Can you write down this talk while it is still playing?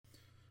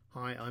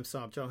Hi, I'm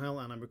Saab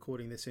Johel and I'm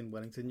recording this in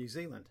Wellington, New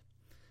Zealand.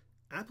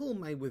 Apple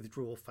may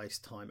withdraw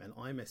FaceTime and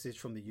iMessage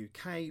from the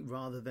UK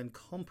rather than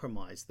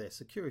compromise their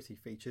security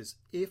features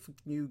if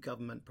new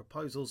government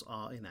proposals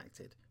are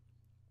enacted.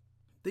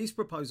 These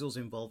proposals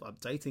involve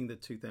updating the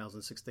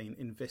 2016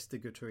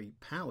 Investigatory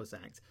Powers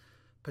Act,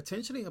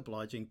 potentially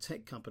obliging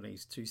tech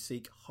companies to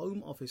seek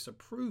Home Office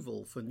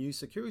approval for new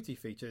security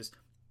features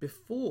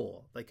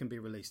before they can be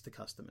released to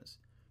customers.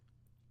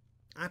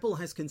 Apple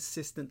has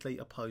consistently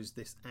opposed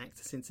this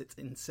act since its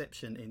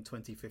inception in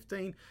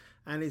 2015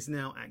 and is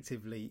now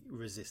actively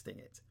resisting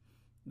it.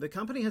 The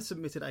company has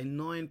submitted a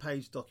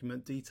 9-page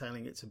document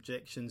detailing its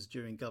objections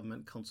during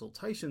government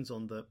consultations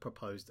on the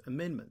proposed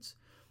amendments.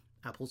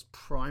 Apple's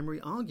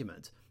primary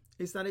argument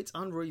is that it's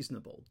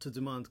unreasonable to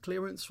demand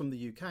clearance from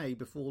the UK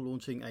before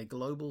launching a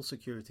global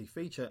security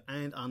feature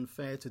and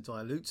unfair to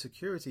dilute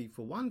security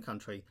for one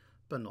country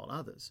but not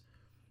others.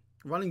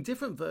 Running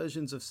different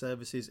versions of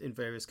services in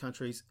various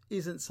countries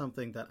isn't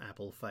something that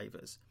Apple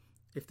favours.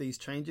 If these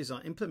changes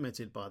are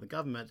implemented by the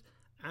government,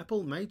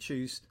 Apple may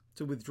choose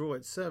to withdraw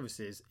its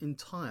services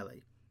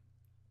entirely.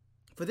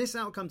 For this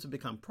outcome to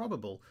become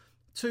probable,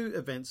 two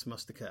events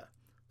must occur: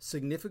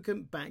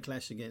 significant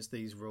backlash against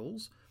these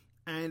rules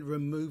and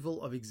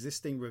removal of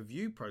existing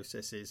review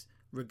processes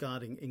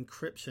regarding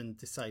encryption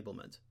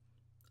disablement.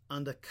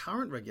 Under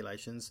current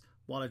regulations,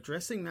 while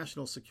addressing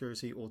national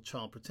security or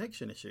child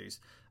protection issues,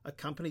 a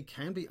company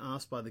can be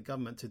asked by the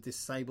government to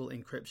disable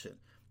encryption.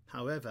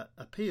 However,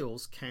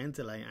 appeals can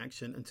delay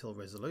action until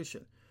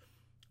resolution.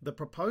 The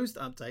proposed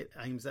update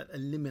aims at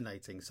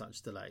eliminating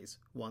such delays.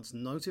 Once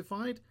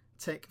notified,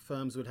 tech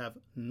firms would have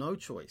no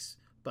choice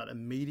but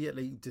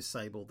immediately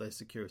disable their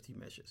security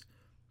measures.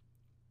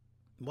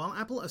 While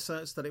Apple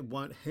asserts that it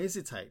won't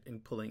hesitate in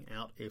pulling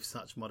out if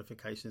such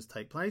modifications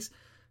take place,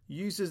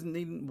 users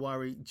needn't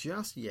worry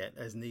just yet,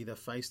 as neither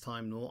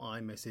FaceTime nor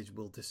iMessage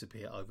will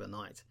disappear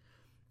overnight.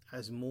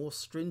 As more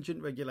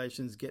stringent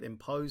regulations get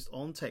imposed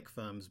on tech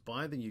firms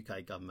by the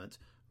UK government,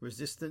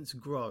 resistance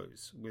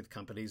grows, with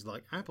companies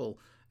like Apple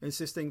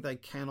insisting they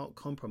cannot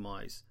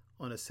compromise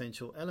on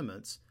essential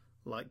elements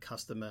like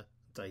customer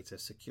data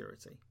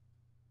security.